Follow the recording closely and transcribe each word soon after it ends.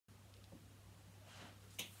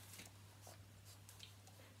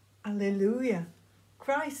Alleluia!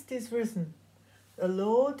 Christ is risen. The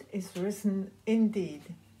Lord is risen indeed.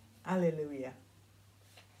 Alleluia.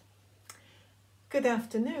 Good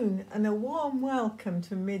afternoon and a warm welcome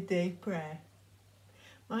to Midday Prayer.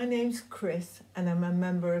 My name's Chris and I'm a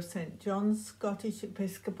member of St John's Scottish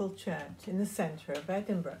Episcopal Church in the centre of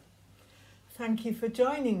Edinburgh. Thank you for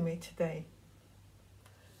joining me today.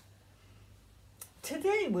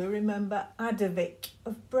 Today we remember Adevik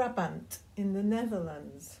of Brabant in the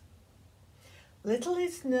Netherlands. Little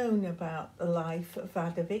is known about the life of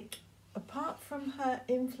Adevik apart from her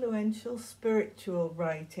influential spiritual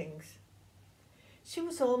writings. She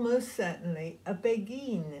was almost certainly a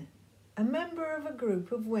Beguine, a member of a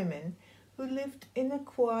group of women who lived in a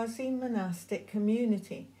quasi-monastic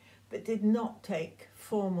community but did not take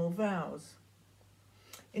formal vows.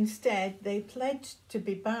 Instead, they pledged to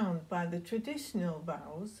be bound by the traditional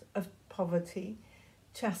vows of poverty,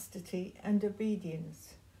 chastity and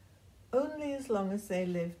obedience, only as long as they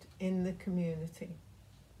lived in the community.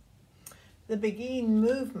 The Beguine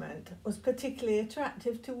movement was particularly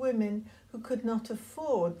attractive to women who could not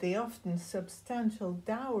afford the often substantial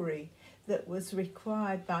dowry that was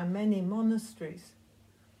required by many monasteries.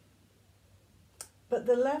 But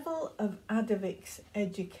the level of Adevik's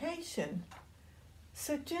education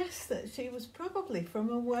suggests that she was probably from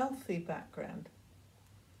a wealthy background.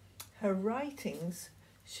 Her writings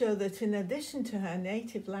show that in addition to her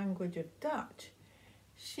native language of Dutch,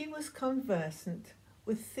 she was conversant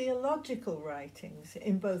with theological writings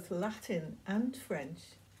in both Latin and French,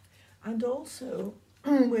 and also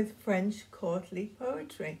with French courtly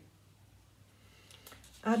poetry.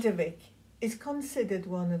 Adevik is considered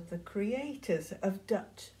one of the creators of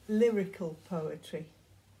Dutch lyrical poetry,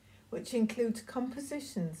 which includes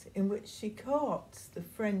compositions in which she co-opts the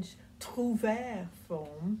French trouvère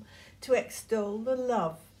form to extol the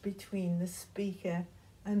love between the speaker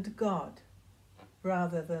and God,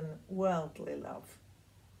 rather than worldly love.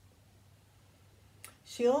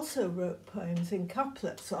 She also wrote poems in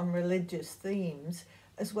couplets on religious themes,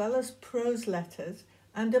 as well as prose letters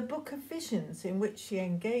and a book of visions in which she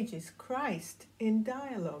engages Christ in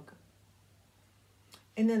dialogue.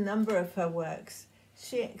 In a number of her works,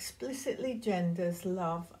 she explicitly genders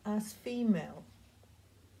love as female.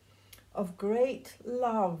 Of great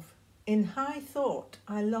love, in high thought,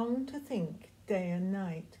 I long to think day and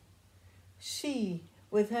night. She,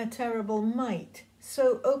 with her terrible might,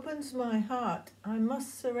 so opens my heart, I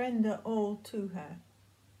must surrender all to her.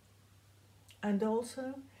 And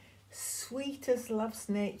also, sweet as love's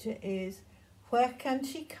nature is, where can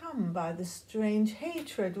she come by the strange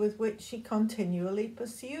hatred with which she continually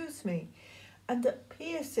pursues me, and that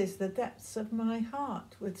pierces the depths of my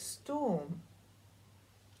heart with storm?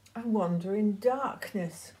 I wander in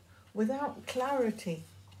darkness, without clarity,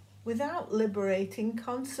 without liberating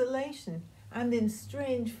consolation, and in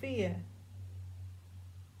strange fear.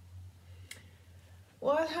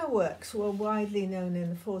 While her works were widely known in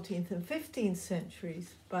the 14th and 15th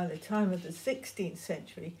centuries, by the time of the 16th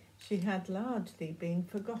century, she had largely been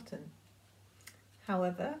forgotten.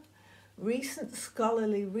 However, recent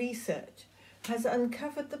scholarly research has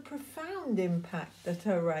uncovered the profound impact that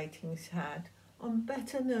her writings had on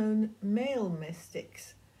better-known male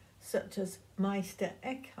mystics, such as Meister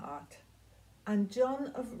Eckhart and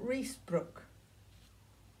John of Riesbroek.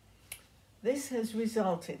 This has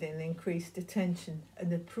resulted in increased attention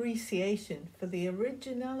and appreciation for the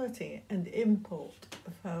originality and import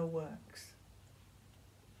of her works.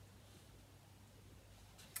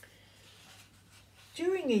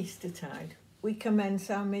 During Eastertide, we commence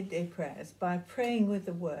our midday prayers by praying with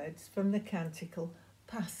the words from the canticle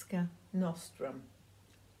Pascha Nostrum,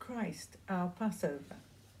 Christ our Passover.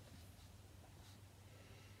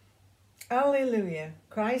 Alleluia!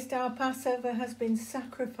 Christ our Passover has been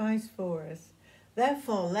sacrificed for us.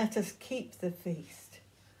 Therefore let us keep the feast,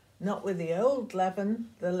 not with the old leaven,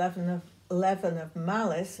 the leaven of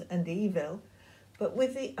malice and evil, but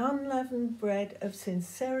with the unleavened bread of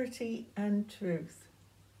sincerity and truth.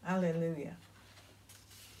 Alleluia!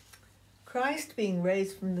 Christ, being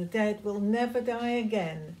raised from the dead, will never die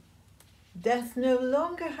again. Death no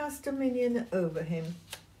longer has dominion over him.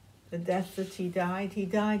 The death that he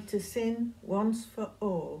died to sin once for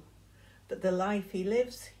all. But the life he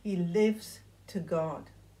lives to God.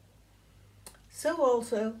 So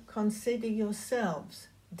also consider yourselves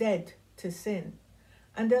dead to sin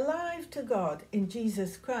and alive to God in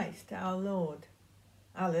Jesus Christ our Lord.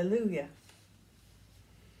 Alleluia!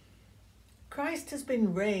 Christ has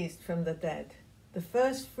been raised from the dead, the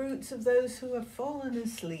first fruits of those who have fallen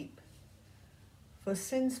asleep. For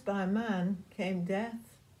since by man came death,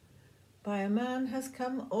 By a man has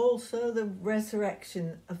come also the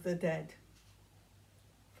resurrection of the dead.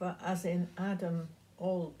 For as in Adam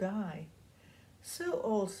all die, so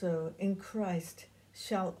also in Christ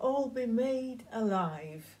shall all be made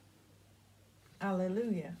alive.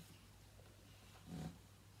 Alleluia.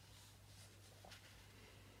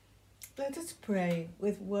 Let us pray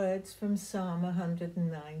with words from Psalm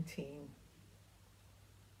 119.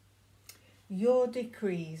 Your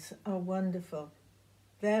decrees are wonderful,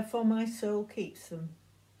 therefore my soul keeps them.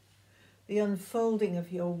 The unfolding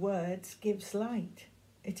of your words gives light.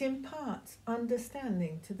 It imparts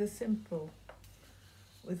understanding to the simple.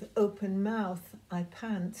 With open mouth I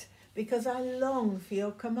pant, because I long for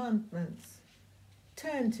your commandments.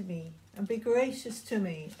 Turn to me and be gracious to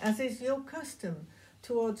me, as is your custom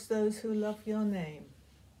towards those who love your name.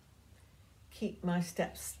 Keep my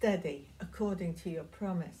steps steady according to your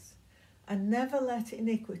promise, and never let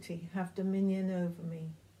iniquity have dominion over me.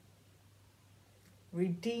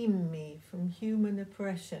 Redeem me from human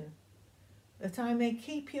oppression, that I may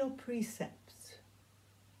keep your precepts.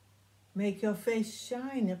 Make your face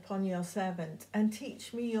shine upon your servant, and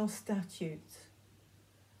teach me your statutes.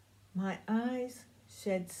 My eyes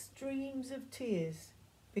shed streams of tears,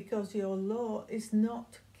 because your law is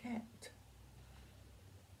not kept.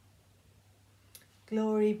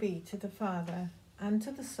 Glory be to the Father, and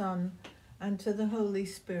to the Son, and to the Holy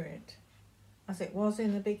Spirit, as it was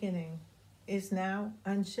in the beginning, is now,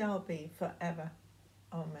 and shall be forever.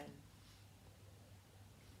 Amen.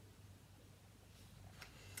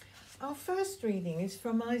 Our first reading is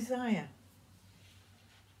from Isaiah.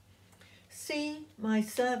 See, my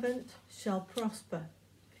servant shall prosper.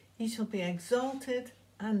 He shall be exalted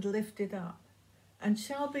and lifted up, and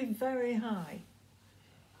shall be very high.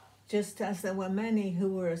 Just as there were many who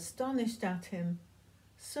were astonished at him,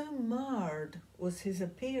 so marred was his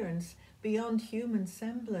appearance beyond human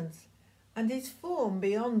semblance, and his form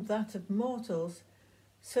beyond that of mortals,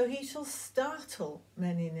 so he shall startle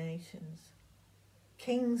many nations.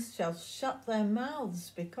 Kings shall shut their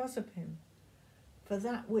mouths because of him, for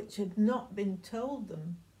that which had not been told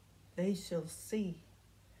them they shall see,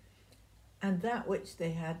 and that which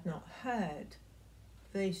they had not heard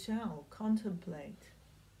they shall contemplate.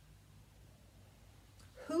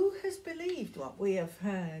 Who has believed what we have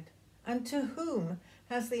heard, and to whom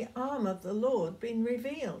has the arm of the Lord been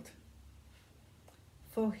revealed?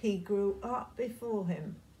 For he grew up before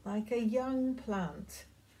him like a young plant,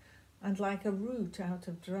 and like a root out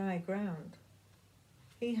of dry ground.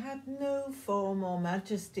 He had no form or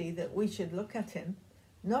majesty that we should look at him,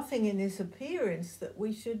 nothing in his appearance that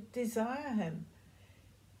we should desire him.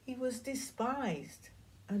 He was despised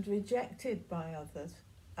and rejected by others,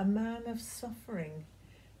 a man of suffering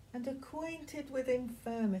and acquainted with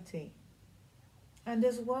infirmity. And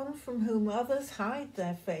as one from whom others hide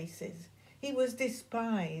their faces, he was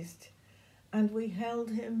despised, and we held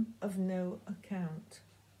him of no account.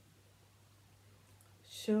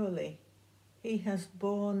 Surely he has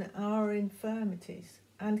borne our infirmities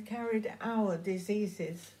and carried our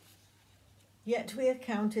diseases. Yet we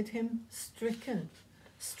accounted him stricken,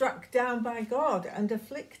 struck down by God, and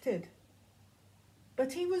afflicted.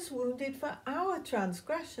 But he was wounded for our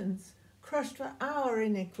transgressions, crushed for our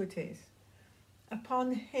iniquities.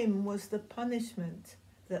 Upon him was the punishment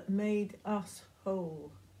that made us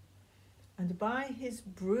whole, and by his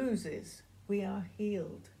bruises we are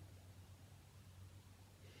healed.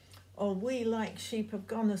 All we like sheep have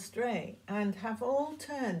gone astray, and have all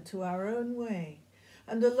turned to our own way,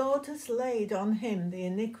 and the Lord has laid on him the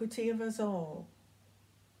iniquity of us all.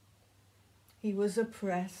 He was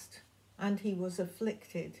oppressed, and he was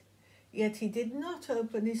afflicted, yet he did not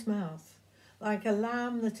open his mouth. Like a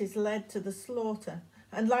lamb that is led to the slaughter,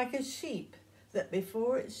 and like a sheep that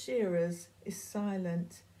before its shearers is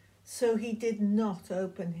silent, so he did not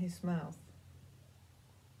open his mouth.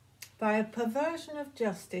 By a perversion of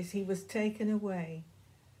justice he was taken away.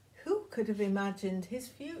 Who could have imagined his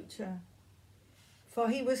future? For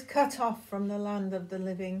he was cut off from the land of the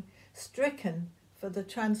living, stricken for the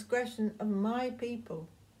transgression of my people.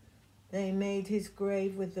 They made his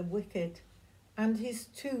grave with the wicked, and his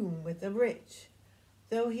tomb with the rich,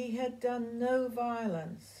 though he had done no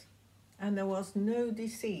violence, and there was no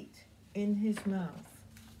deceit in his mouth.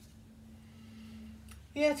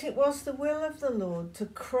 Yet it was the will of the Lord to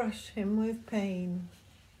crush him with pain.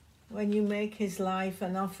 When you make his life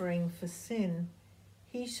an offering for sin,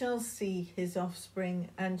 he shall see his offspring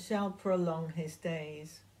and shall prolong his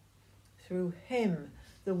days. Through him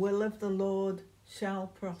the will of the Lord shall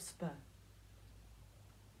prosper.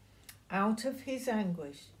 Out of his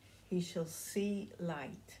anguish he shall see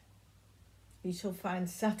light. He shall find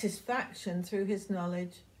satisfaction through his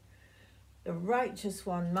knowledge. The righteous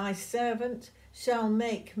one, my servant, shall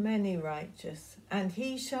make many righteous, and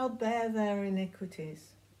he shall bear their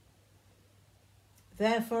iniquities.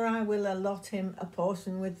 Therefore I will allot him a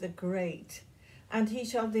portion with the great, and he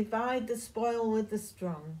shall divide the spoil with the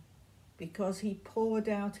strong, because he poured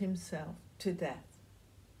out himself to death,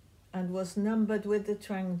 and was numbered with the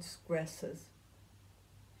transgressors.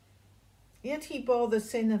 Yet he bore the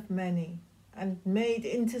sin of many, and made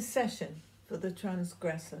intercession for the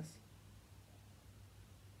transgressors.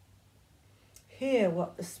 Hear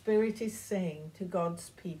what the Spirit is saying to God's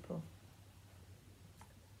people.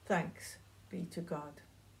 Thanks be to God.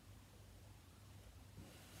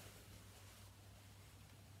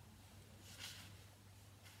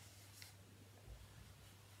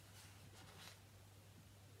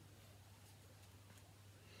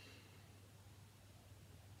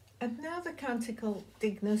 And now the canticle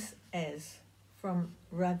Dignus Es from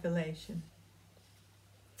Revelation.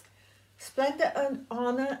 Splendor and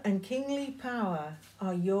honour and kingly power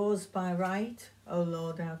are yours by right, O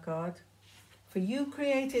Lord our God, for you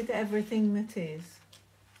created everything that is,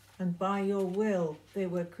 and by your will they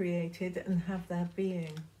were created and have their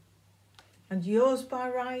being. And yours by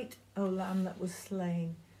right, O Lamb that was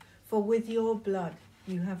slain, for with your blood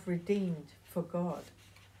you have redeemed for God,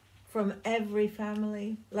 from every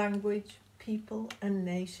family, language, people and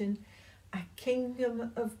nation, a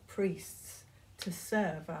kingdom of priests to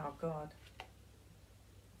serve our God.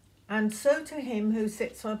 And so to him who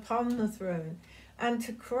sits upon the throne, and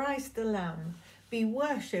to Christ the Lamb, be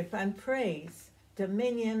worship and praise,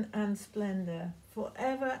 dominion and splendour,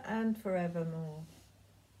 forever and forevermore.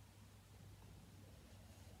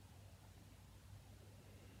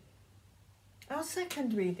 Our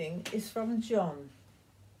second reading is from John.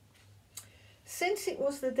 Since it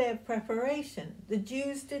was the day of preparation, the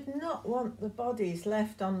Jews did not want the bodies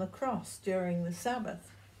left on the cross during the Sabbath,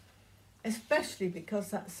 especially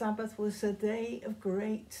because that Sabbath was a day of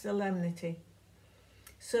great solemnity.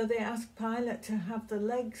 So they asked Pilate to have the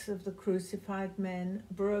legs of the crucified men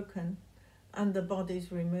broken and the bodies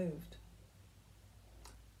removed.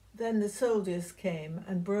 Then the soldiers came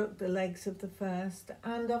and broke the legs of the first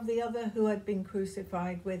and of the other who had been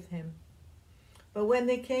crucified with him. But when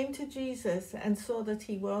they came to Jesus and saw that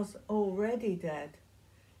he was already dead,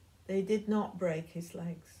 they did not break his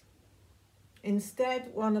legs.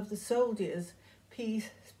 Instead, one of the soldiers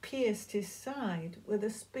pierced his side with a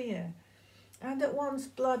spear, and at once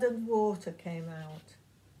blood and water came out.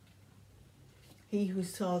 He who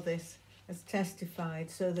saw this has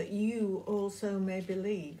testified, so that you also may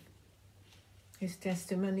believe. His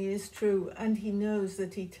testimony is true, and he knows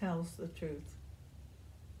that he tells the truth.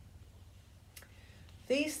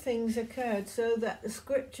 These things occurred so that the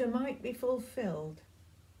scripture might be fulfilled.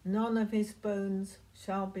 None of his bones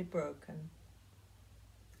shall be broken.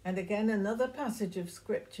 And again, another passage of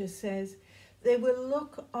scripture says, they will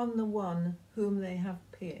look on the one whom they have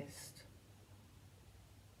pierced.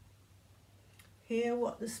 Hear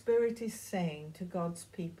what the Spirit is saying to God's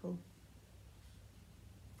people.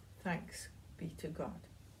 Thanks be to God.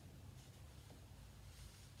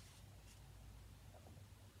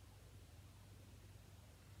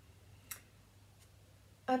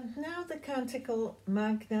 And now the canticle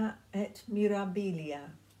Magna et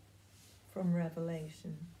Mirabilia from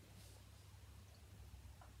Revelation.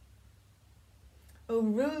 O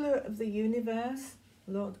ruler of the universe,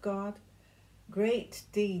 Lord God, great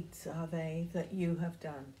deeds are they that you have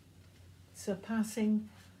done, surpassing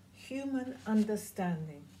human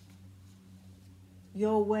understanding.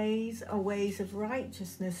 Your ways are ways of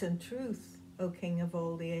righteousness and truth, O King of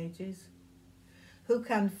all the ages. Who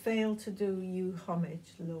can fail to do you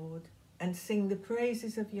homage, Lord, and sing the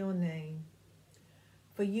praises of your name?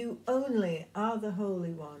 For you only are the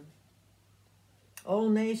Holy One. All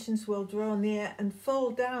nations will draw near and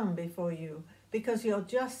fall down before you, because your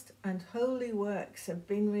just and holy works have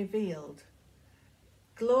been revealed.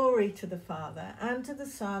 Glory to the Father, and to the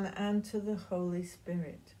Son, and to the Holy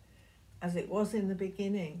Spirit, as it was in the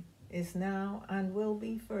beginning, is now, and will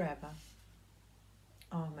be forever.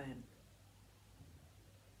 Amen.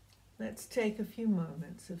 Let's take a few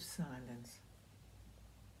moments of silence.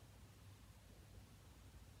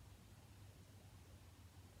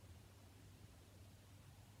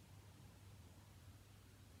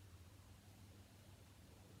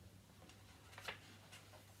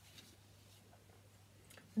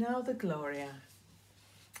 Now the Gloria.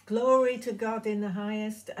 Glory to God in the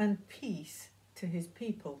highest, and peace to his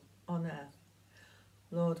people on earth.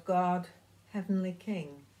 Lord God, Heavenly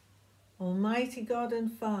King, Almighty God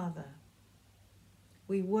and Father,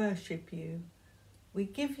 we worship you, we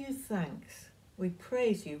give you thanks, we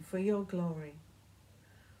praise you for your glory.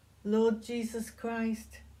 Lord Jesus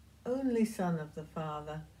Christ, only Son of the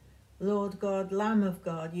Father, Lord God, Lamb of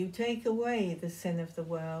God, you take away the sin of the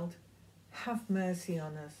world. Have mercy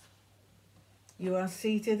on us. You are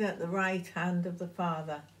seated at the right hand of the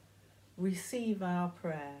Father. Receive our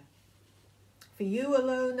prayer. For you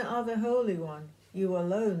alone are the Holy One. You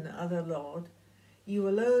alone are the Lord. You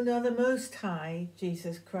alone are the Most High,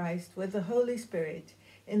 Jesus Christ, with the Holy Spirit,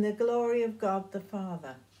 in the glory of God the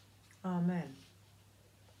Father. Amen.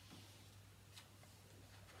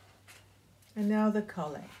 And now the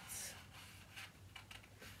collects.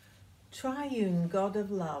 Triune God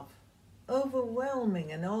of love,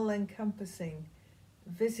 overwhelming and all-encompassing,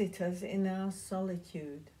 visit us in our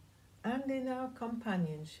solitude and in our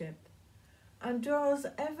companionship, and draw us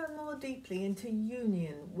ever more deeply into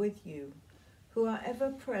union with you, who are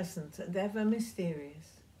ever present and ever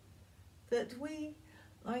mysterious, that we,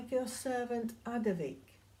 like your servant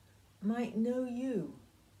Adavik, might know you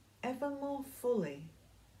ever more fully,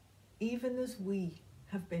 even as we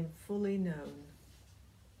have been fully known.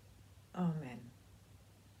 Amen.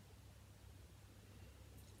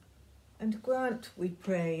 And grant, we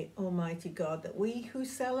pray, Almighty God, that we who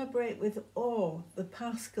celebrate with awe the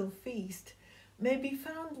Paschal feast may be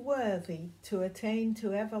found worthy to attain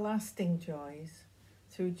to everlasting joys,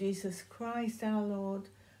 through Jesus Christ our Lord,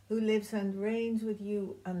 who lives and reigns with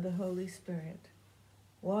you and the Holy Spirit,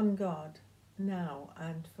 one God, now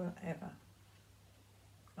and forever.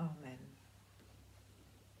 Amen.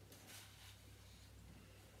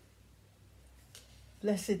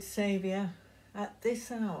 Blessed Saviour, at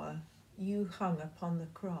this hour you hung upon the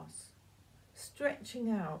cross, stretching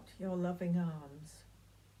out your loving arms.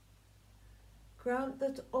 Grant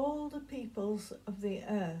that all the peoples of the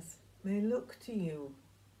earth may look to you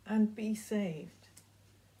and be saved,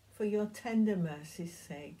 for your tender mercy's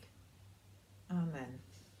sake. Amen.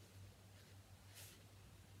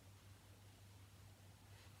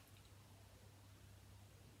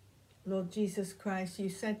 Lord Jesus Christ, you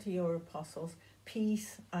said to your apostles,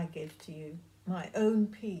 "Peace I give to you, my own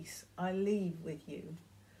peace I leave with you.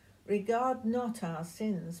 Regard not our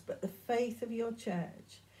sins, but the faith of your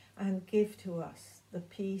church, and give to us the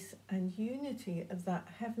peace and unity of that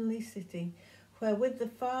heavenly city, where with the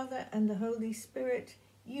Father and the Holy Spirit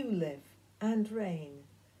you live and reign,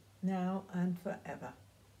 now and forever.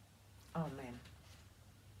 Amen."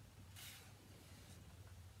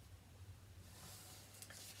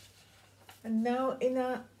 And now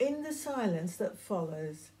in the silence that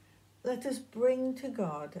follows, let us bring to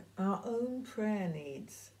God our own prayer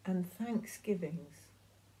needs and thanksgivings,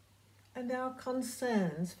 and our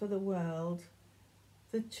concerns for the world,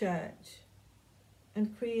 the church,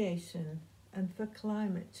 and creation, and for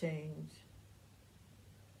climate change,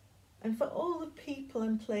 and for all the people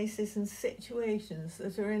and places and situations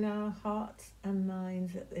that are in our hearts and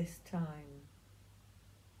minds at this time.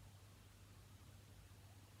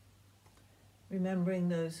 Remembering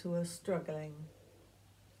those who are struggling,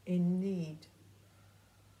 in need,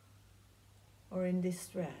 or in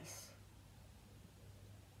distress.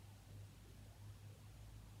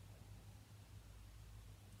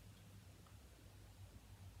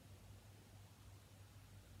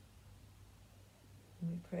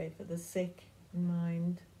 We pray for the sick in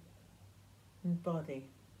mind and body,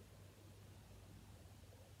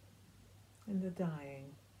 and the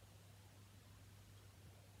dying.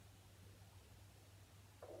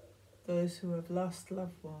 Those who have lost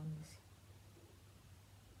loved ones,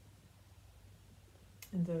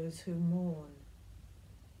 and those who mourn.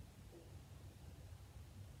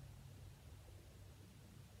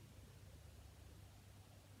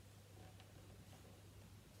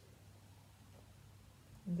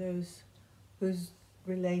 And those whose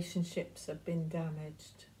relationships have been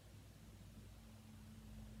damaged.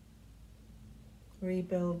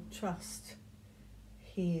 Rebuild trust,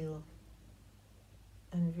 heal,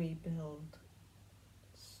 and rebuild,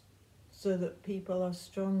 so that people are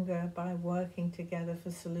stronger by working together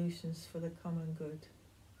for solutions for the common good.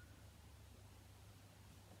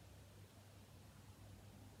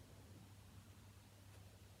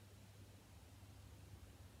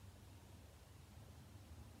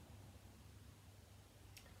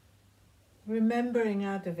 Remembering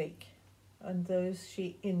Adavik and those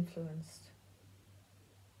she influenced,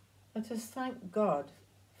 let us thank God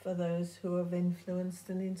for those who have influenced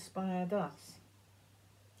and inspired us,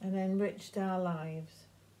 and enriched our lives,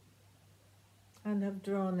 and have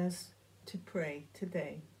drawn us to pray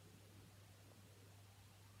today.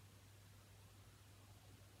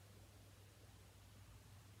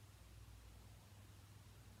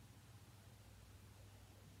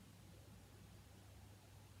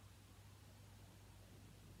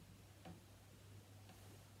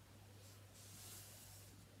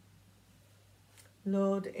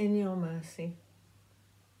 Lord, in your mercy,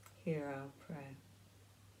 hear our prayer.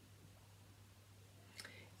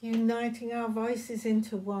 Uniting our voices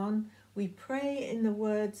into one, we pray in the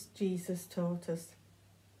words Jesus taught us.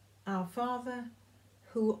 Our Father,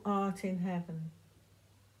 who art in heaven,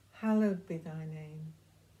 hallowed be thy name.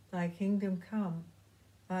 Thy kingdom come,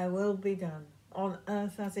 thy will be done, on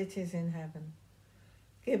earth as it is in heaven.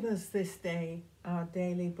 Give us this day our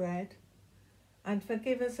daily bread, and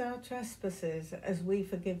forgive us our trespasses as we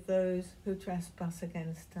forgive those who trespass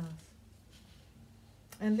against us.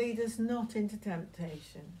 And lead us not into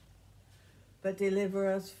temptation, but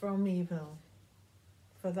deliver us from evil.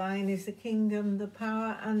 For thine is the kingdom, the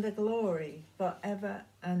power, and the glory, for ever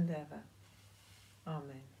and ever.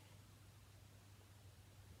 Amen.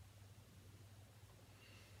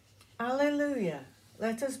 Alleluia.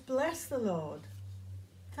 Let us bless the Lord.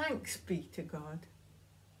 Thanks be to God.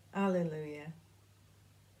 Alleluia.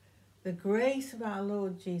 The grace of our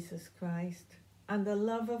Lord Jesus Christ, and the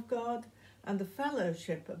love of God, and the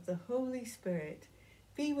fellowship of the Holy Spirit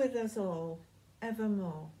be with us all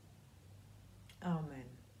evermore. Amen.